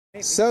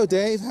So,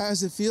 Dave, how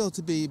does it feel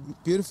to be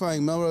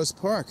beautifying Melrose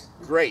Park?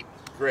 Great,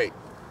 great.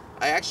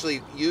 I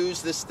actually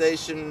use this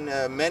station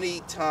many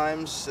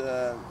times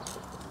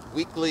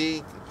weekly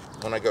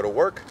when I go to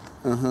work.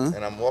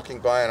 And I'm walking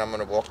by, and I'm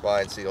going to walk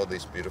by and see all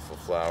these beautiful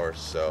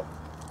flowers,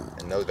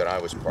 and know that I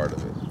was part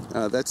of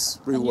it. That's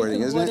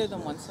rewarding, isn't it?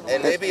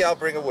 And maybe I'll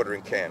bring a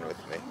watering can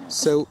with me.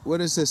 So, what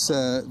is this,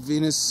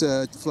 Venus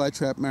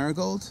flytrap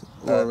marigold?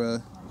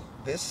 Or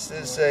this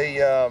is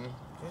a,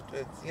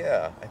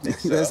 yeah, I think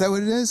so. Is that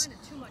what it is?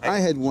 I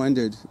had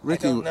wondered.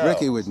 Ricky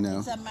would know.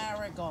 It's a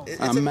marigold.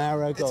 A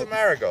marigold. It's a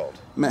marigold.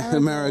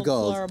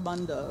 Marigold.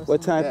 Floribunda.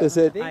 What type is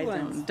it? I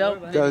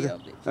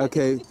don't.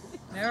 Okay.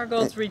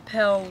 Marigolds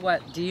repel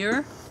what,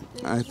 deer?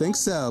 I think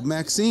so.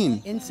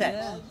 Maxine.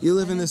 Insects. You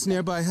live in this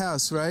nearby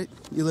house, right?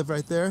 You live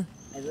right there?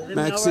 I live in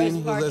Maxine, Melrose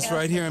who Park lives House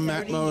right here in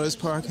Melrose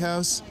Park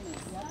House,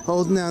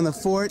 holding down the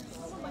fort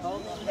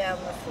Holding down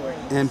the fort.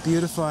 and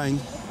beautifying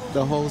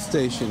the whole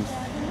station.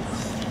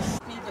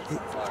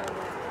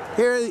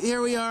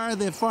 Here we are,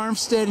 the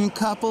farmsteading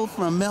couple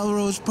from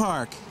Melrose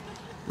Park,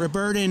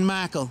 Roberta and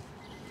Michael.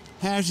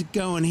 How's it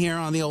going here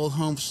on the old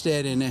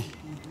homestead in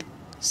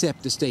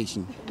SEPTA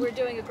station? We're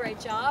doing a great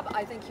job.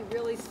 I think you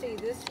really see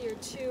this year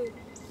too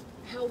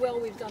how well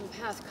we've done the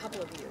past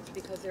couple of years,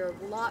 because there are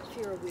a lot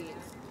fewer weeds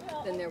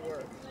than there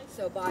were.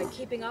 So by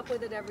keeping up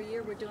with it every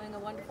year, we're doing a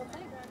wonderful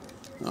thing.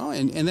 Oh,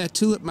 and that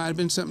tulip might have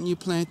been something you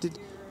planted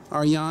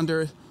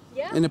yonder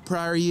in a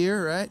prior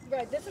year, right?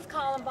 Right, this is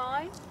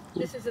columbine.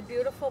 This is a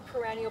beautiful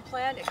perennial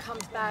plant. It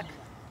comes back,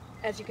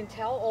 as you can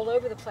tell, all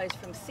over the place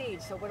from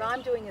seeds. So what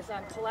I'm doing is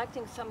I'm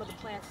collecting some of the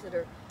plants that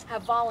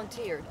have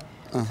volunteered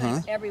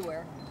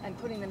everywhere and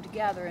putting them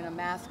together in a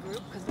mass group,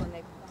 because when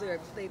they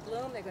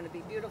bloom, they're going to be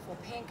beautiful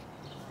pink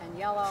and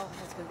yellow.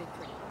 It's going to be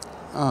pretty.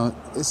 Oh,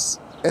 it's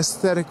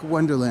aesthetic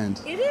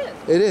wonderland. It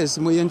is. It is,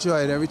 and we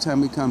enjoy it every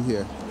time we come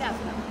here.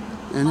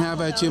 Definitely. And how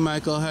about you,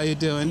 Michael? How you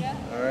doing?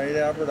 All right,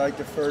 Albert, I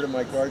defer to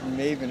my garden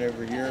maven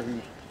over here, who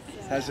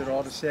has it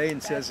all to say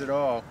and says it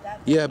all.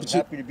 Yeah, but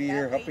happy to be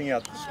here helping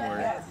out this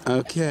morning.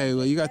 Okay,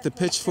 well, you got the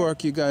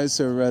pitchfork. You guys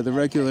are the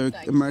regular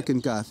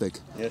American Gothic.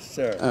 Yes,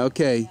 sir.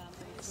 Okay,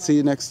 see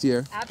you next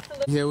year.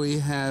 Absolutely. Here we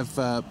have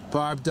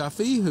Barb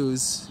Duffy,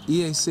 who's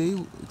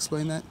EAC.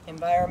 Explain that.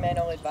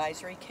 Environmental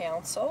Advisory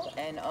Council,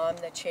 and I'm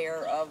the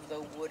chair of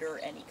the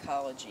Water and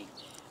Ecology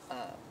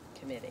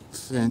Committee.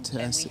 Fantastic.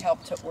 And we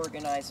help to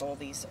organize all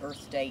these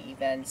Earth Day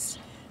events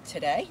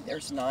today.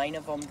 There's 9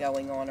 of them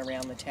going on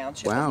around the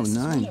township. Wow, 9.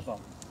 One of them.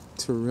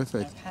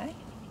 Terrific. Okay.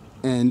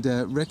 And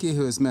Ricky,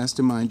 who has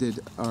masterminded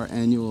our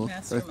annual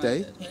Earth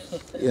Day,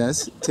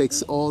 yes,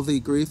 takes all the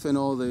grief and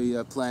all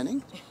the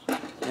planning.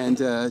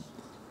 And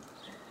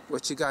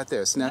what you got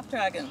there?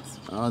 Snapdragons.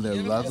 Oh, they're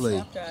Beautiful lovely.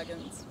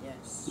 Snapdragons.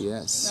 Yes.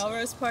 Yes.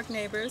 Melrose Park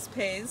Neighbors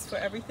pays for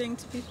everything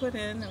to be put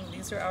in, and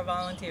these are our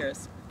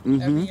volunteers.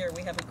 Every year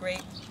we have a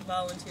great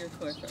volunteer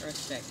tour for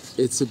Earth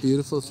Day. It's a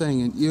beautiful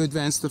thing, and you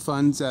advance the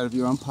funds out of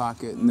your own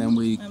pocket, and then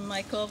we... And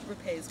Michael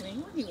repays me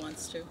when he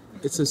wants to.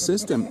 It's a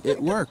system. It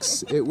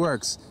works. It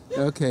works.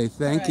 Okay,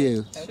 thank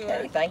you.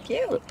 Okay, thank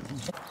you.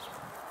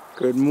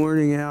 Good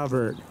morning,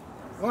 Albert.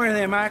 Morning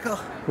there, Michael.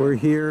 We're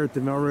here at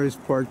the Melrose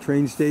Park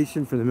train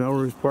station for the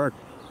Melrose Park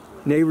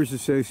Neighbors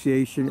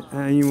Association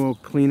annual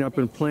cleanup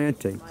and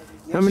planting.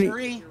 How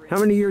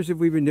many years have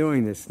we been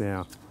doing this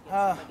now?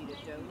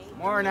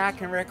 More than I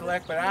can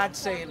recollect, but I'd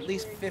say at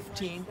least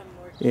 15.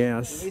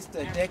 Yes. At least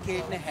a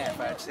decade and a half,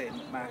 I'd say,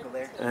 Michael,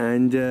 there.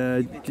 And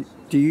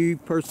do you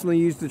personally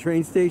use the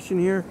train station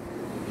here?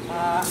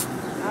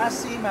 I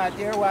see my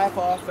dear wife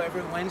off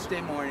every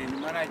Wednesday morning,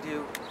 and when I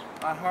do,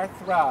 my heart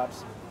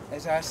throbs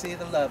as I see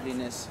the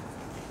loveliness.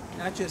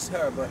 Not just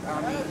her, but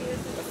I mean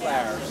the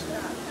flowers.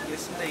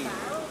 Yes, indeed.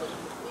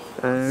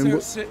 So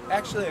it's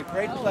actually a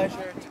great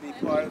pleasure to be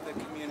part of the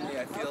community.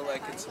 I feel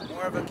like it's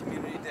more of a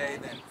community day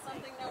than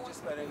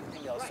just about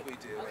anything else we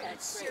do. And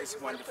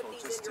it's wonderful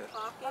just to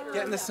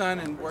get in the sun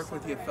and work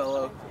with your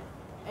fellow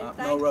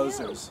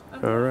Melrosers.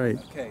 All right.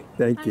 Okay.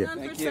 Thank you.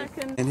 Thank you.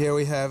 And here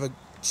we have a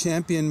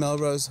champion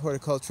Melrose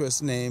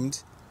horticulturist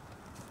named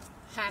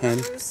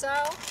Hannah Russo.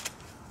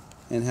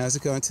 And how's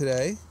it going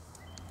today?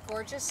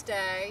 Gorgeous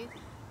day.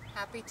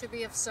 Happy to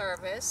be of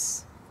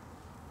service.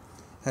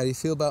 How do you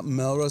feel about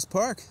Melrose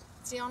Park?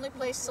 It's the only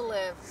place to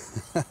live.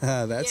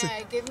 That's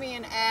yeah, give me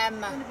an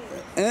M.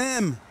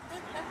 M.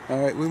 All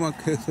right, we won't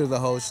go through the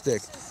whole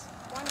shtick.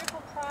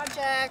 Wonderful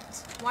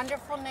project,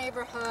 wonderful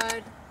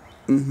neighborhood.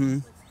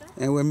 And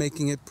we're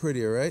making it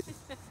prettier, right?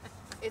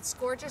 It's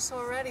gorgeous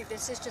already.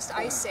 This is just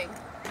icing.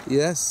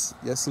 Yes,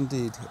 yes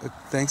indeed.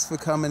 Thanks for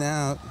coming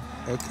out.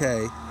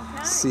 Okay.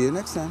 See you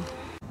next time.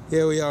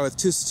 Here we are with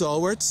 2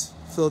 stalwarts,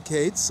 Phil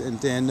Cates and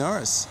Dan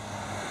Norris.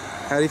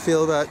 How do you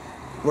feel about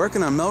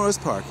working on Melrose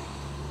Park?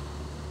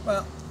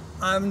 Well,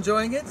 I'm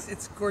enjoying it.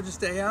 It's a gorgeous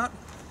day out,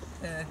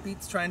 and it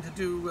beats trying to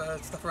do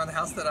stuff around the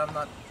house that I'm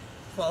not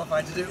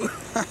qualified to do.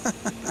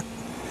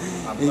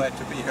 I'm glad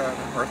to be here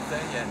on Earth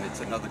Day, and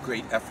it's another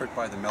great effort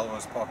by the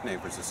Melrose Park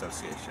Neighbors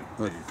Association.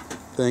 Well,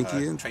 thank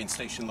you. The train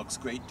station looks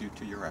great due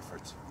to your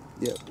efforts.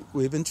 Yeah,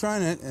 we've been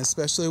trying it,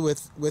 especially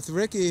with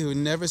Ricky, who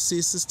never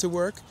ceases to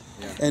work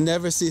and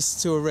never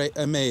ceases to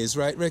amaze.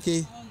 Right,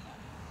 Ricky?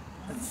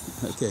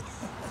 Okay.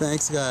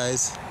 Thanks,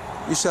 guys.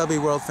 You shall be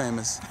world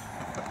famous.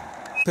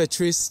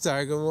 Patrice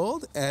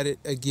Steigerwald at it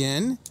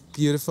again,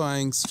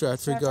 beautifying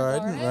Stratford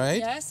Garden, right?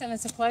 Yes, and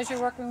it's a pleasure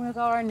working with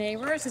all our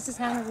neighbors. This is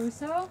Hannah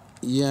Russo.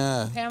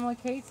 Yeah. Pamela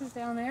Cates is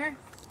down there.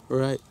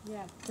 Right.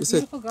 Yeah, It's a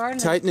beautiful garden.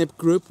 tight-knit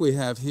group we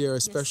have here,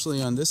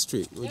 especially on this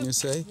street, wouldn't you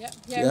say? Yep.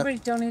 Yeah, everybody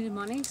donated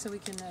money so we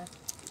can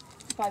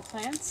buy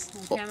plants,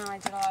 and Pam and I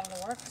did a lot of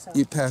the work. So.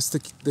 You passed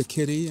the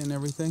kitty and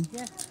everything?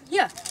 Yeah.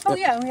 Yeah. Oh,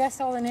 yeah, and we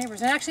asked all the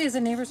neighbors. And actually, as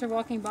the neighbors are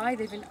walking by,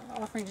 they've been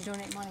offering to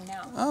donate money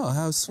now. Oh,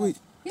 how sweet.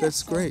 Yeah,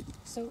 That's great.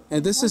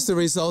 And this is the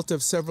result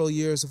of several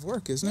years of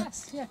work, isn't it?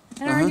 Yes, yeah.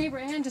 And our neighbor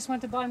Ann just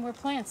went to buy more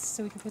plants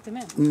so we can put them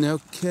in. No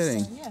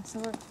kidding. So, yeah,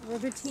 so we're a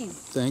good team.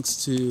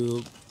 Thanks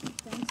to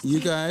you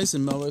guys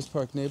and Melrose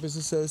Park Neighbors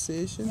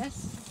Association.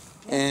 Yes.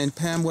 And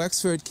Pam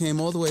Wexford came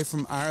all the way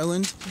from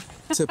Ireland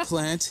to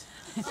plant.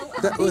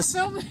 That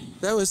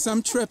was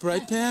some trip,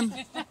 right, Pam?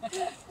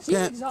 She's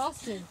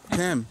exhausted.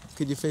 Pam,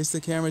 could you face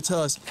the camera and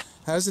tell us,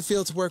 how does it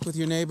feel to work with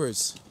your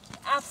neighbors?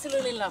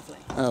 Absolutely lovely.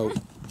 Oh,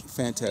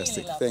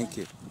 fantastic. Really lovely. Thank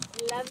you.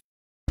 Love